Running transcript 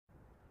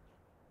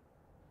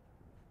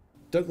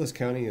Douglas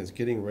County is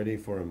getting ready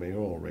for a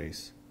mayoral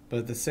race, but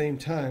at the same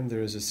time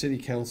there is a city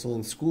council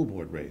and school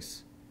board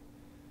race.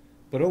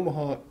 But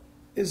Omaha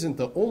isn't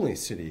the only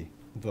city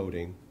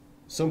voting.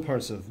 Some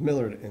parts of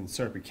Millard and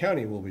Sarpy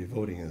County will be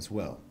voting as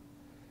well.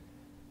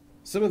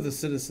 Some of the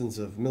citizens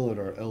of Millard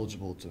are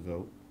eligible to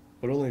vote,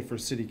 but only for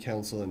city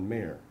council and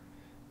mayor.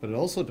 But it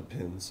also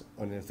depends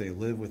on if they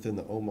live within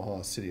the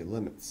Omaha city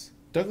limits.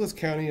 Douglas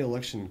County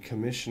Election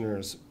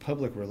Commissioner's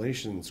Public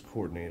Relations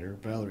Coordinator,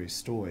 Valerie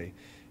Stoy,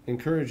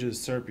 encourages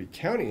Sarpy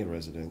County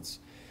residents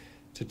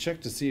to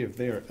check to see if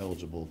they are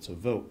eligible to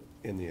vote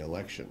in the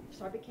election.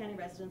 Sarpy County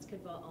residents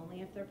could vote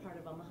only if they're part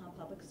of Omaha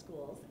Public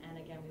Schools, and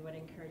again, we would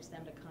encourage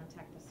them to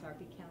contact the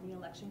Sarpy County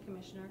Election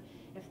Commissioner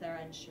if they're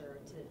unsure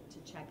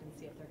to check and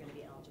see if they're going to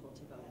be eligible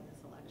to vote in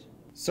this election.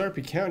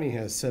 Sarpy County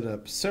has set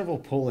up several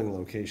polling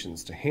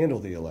locations to handle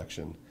the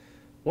election.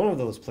 One of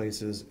those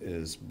places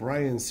is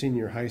Bryan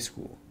Senior High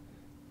School,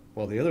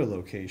 while the other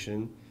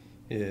location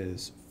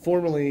is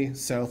formerly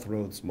South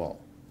Roads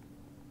Mall.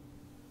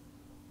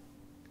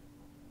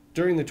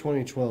 During the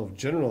 2012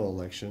 general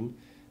election,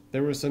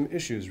 there were some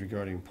issues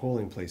regarding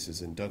polling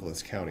places in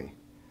Douglas County.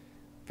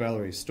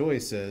 Valerie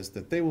Stoy says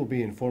that they will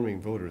be informing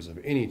voters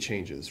of any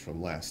changes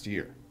from last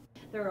year.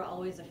 There are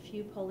always a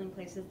few polling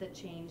places that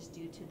change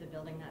due to the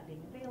building not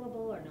being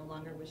available or no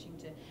longer wishing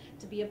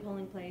to be a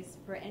polling place.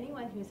 For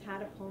anyone who's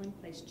had a polling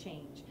place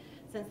change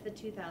since the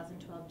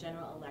 2012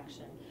 general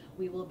election,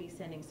 we will be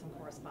sending some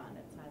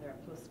correspondence, either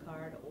a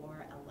postcard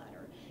or a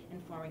letter,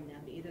 informing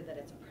them either that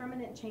it's a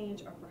permanent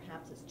change or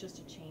perhaps it's just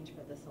a change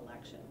for this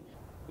election.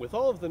 With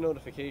all of the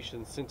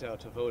notifications sent out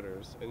to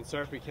voters and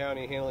Sarpy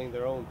County handling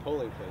their own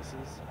polling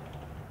places,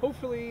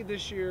 hopefully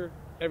this year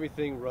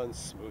everything runs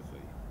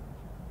smoothly.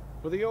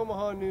 For the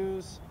Omaha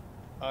News,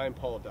 I'm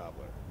Paul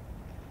Dobler.